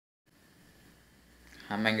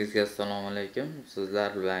Hammangizga assalomu alaykum.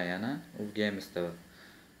 Sizlar bilan yana o'rganishda.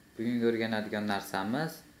 Bugun o'rganadigan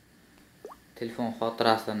narsamiz telefon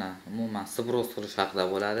xotirasini umuman sbros qilish haqida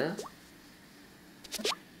bo'ladi.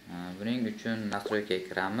 Buning uchun nastroykaga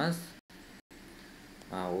kiramiz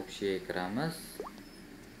va общее kiramiz.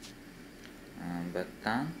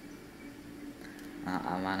 Battan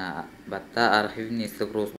mana batta arxivniy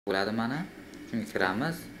sbros bo'ladi mana. Shunga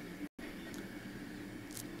kiramiz.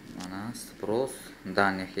 Mana sbros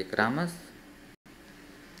данныйga kiramiz.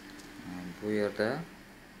 Bu yerda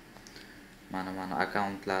mana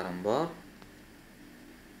akkauntlarim bor.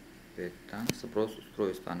 Bu yerdan sbros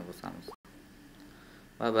устройствоni bosamiz.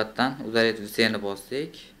 Va battan удалить всени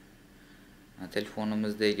bosdik.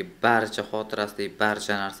 Telefonimizdagi barcha xotirasidagi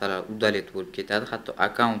barcha narsalar удалить bo'lib ketadi, hatto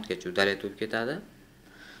akkauntgacha удалить bo'lib ketadi.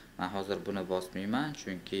 Men hozir buni bosmayman,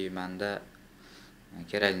 chunki menda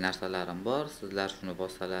kerakli narsalarim bor. Sizlar shuni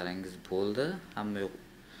bossalaringiz bo'ldi. Hamma yo'q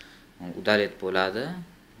удалить bo'ladi.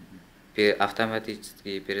 Avtomatik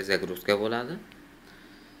перезагрузка bo'ladi.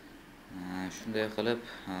 Shunday qilib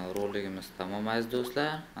roligimiz tamomlaymiz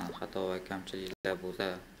do'stlar. Xato va kamchiliklar bo'lsa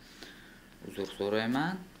uzr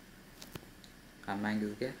so'rayman.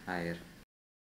 Hammangizga xayr.